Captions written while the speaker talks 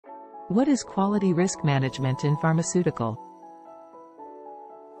What is quality risk management in pharmaceutical?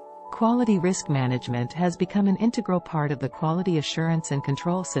 Quality risk management has become an integral part of the quality assurance and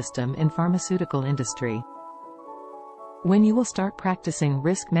control system in pharmaceutical industry. When you will start practicing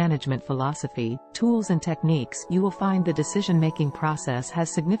risk management philosophy, tools and techniques, you will find the decision-making process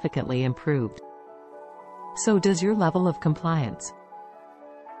has significantly improved. So does your level of compliance?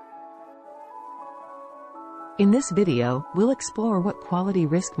 In this video, we'll explore what quality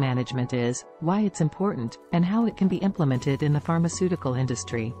risk management is, why it's important, and how it can be implemented in the pharmaceutical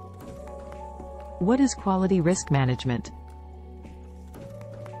industry. What is quality risk management?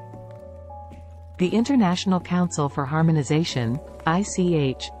 The International Council for Harmonization,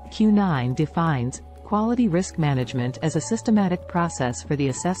 ICH, Q9 defines quality risk management as a systematic process for the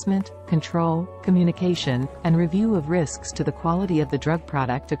assessment, control, communication, and review of risks to the quality of the drug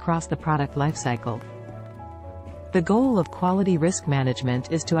product across the product lifecycle. The goal of quality risk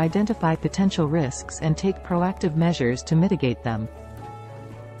management is to identify potential risks and take proactive measures to mitigate them.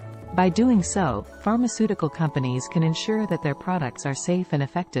 By doing so, pharmaceutical companies can ensure that their products are safe and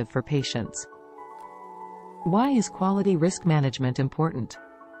effective for patients. Why is quality risk management important?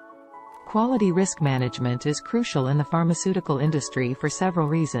 Quality risk management is crucial in the pharmaceutical industry for several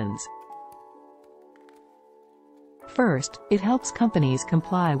reasons. First, it helps companies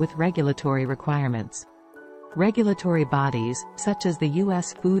comply with regulatory requirements. Regulatory bodies, such as the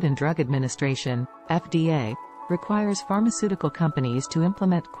U.S. Food and Drug Administration, FDA, requires pharmaceutical companies to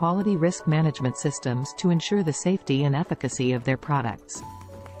implement quality risk management systems to ensure the safety and efficacy of their products.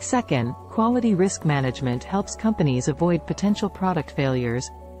 Second, quality risk management helps companies avoid potential product failures,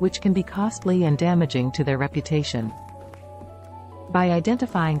 which can be costly and damaging to their reputation. By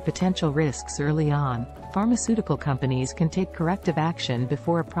identifying potential risks early on, pharmaceutical companies can take corrective action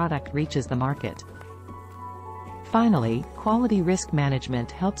before a product reaches the market. Finally, quality risk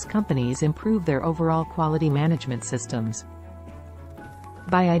management helps companies improve their overall quality management systems.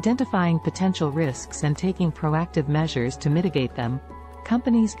 By identifying potential risks and taking proactive measures to mitigate them,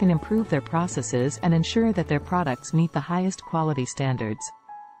 companies can improve their processes and ensure that their products meet the highest quality standards.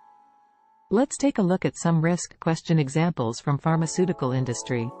 Let's take a look at some risk question examples from pharmaceutical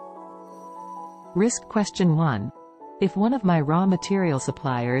industry. Risk question 1. If one of my raw material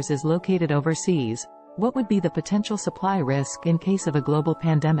suppliers is located overseas, what would be the potential supply risk in case of a global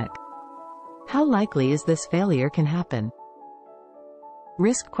pandemic? How likely is this failure can happen?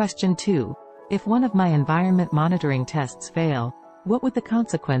 Risk question 2. If one of my environment monitoring tests fail, what would the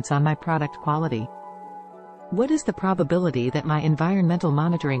consequence on my product quality? What is the probability that my environmental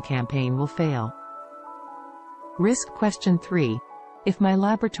monitoring campaign will fail? Risk question 3. If my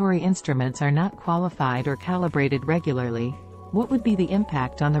laboratory instruments are not qualified or calibrated regularly, what would be the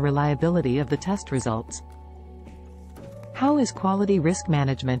impact on the reliability of the test results? How is quality risk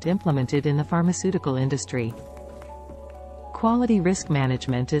management implemented in the pharmaceutical industry? Quality risk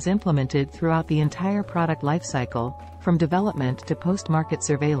management is implemented throughout the entire product lifecycle, from development to post-market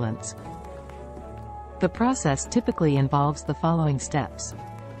surveillance. The process typically involves the following steps.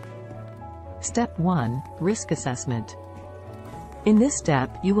 Step 1. Risk assessment. In this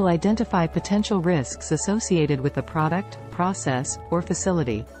step, you will identify potential risks associated with the product, process, or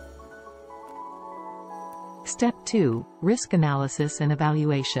facility. Step 2. Risk analysis and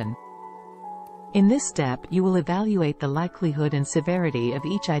evaluation. In this step, you will evaluate the likelihood and severity of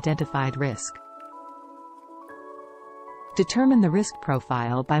each identified risk. Determine the risk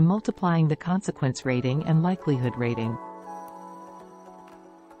profile by multiplying the consequence rating and likelihood rating.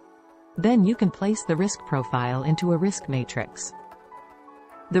 Then you can place the risk profile into a risk matrix.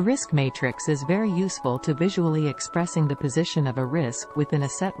 The risk matrix is very useful to visually expressing the position of a risk within a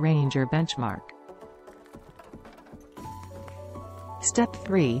set range or benchmark. Step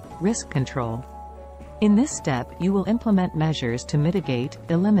 3. Risk control. In this step, you will implement measures to mitigate,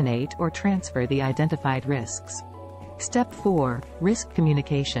 eliminate, or transfer the identified risks. Step 4. Risk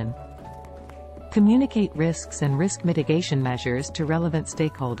communication. Communicate risks and risk mitigation measures to relevant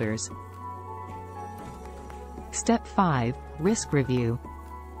stakeholders. Step 5. Risk review.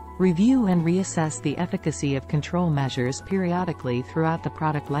 Review and reassess the efficacy of control measures periodically throughout the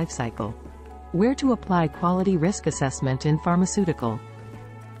product lifecycle. Where to apply quality risk assessment in pharmaceutical?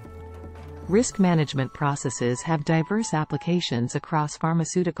 Risk management processes have diverse applications across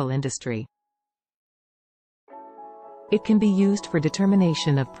pharmaceutical industry. It can be used for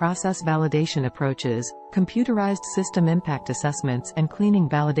determination of process validation approaches, computerized system impact assessments, and cleaning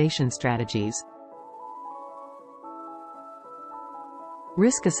validation strategies.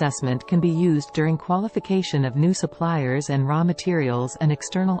 Risk assessment can be used during qualification of new suppliers and raw materials and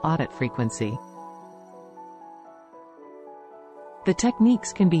external audit frequency. The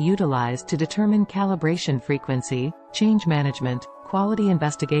techniques can be utilized to determine calibration frequency, change management, quality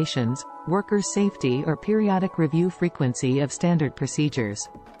investigations, worker safety or periodic review frequency of standard procedures.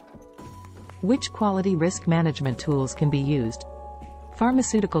 Which quality risk management tools can be used?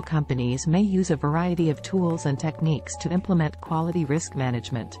 Pharmaceutical companies may use a variety of tools and techniques to implement quality risk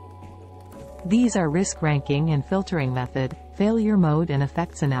management. These are risk ranking and filtering method, failure mode and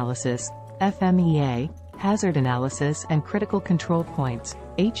effects analysis, FMEA, hazard analysis and critical control points,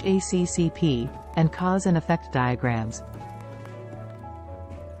 HACCP, and cause and effect diagrams.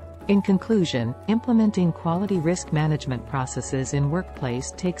 In conclusion, implementing quality risk management processes in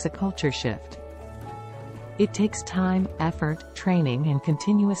workplace takes a culture shift. It takes time, effort, training and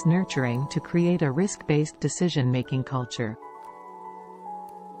continuous nurturing to create a risk-based decision-making culture.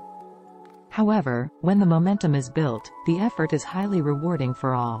 However, when the momentum is built, the effort is highly rewarding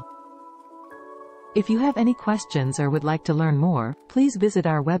for all. If you have any questions or would like to learn more, please visit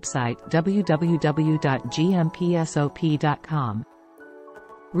our website www.gmpsop.com.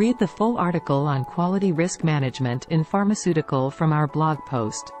 Read the full article on quality risk management in Pharmaceutical from our blog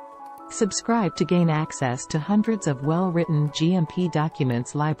post. Subscribe to gain access to hundreds of well-written GMP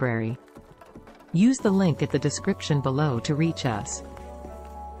documents library. Use the link at the description below to reach us.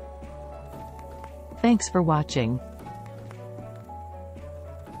 Thanks for watching.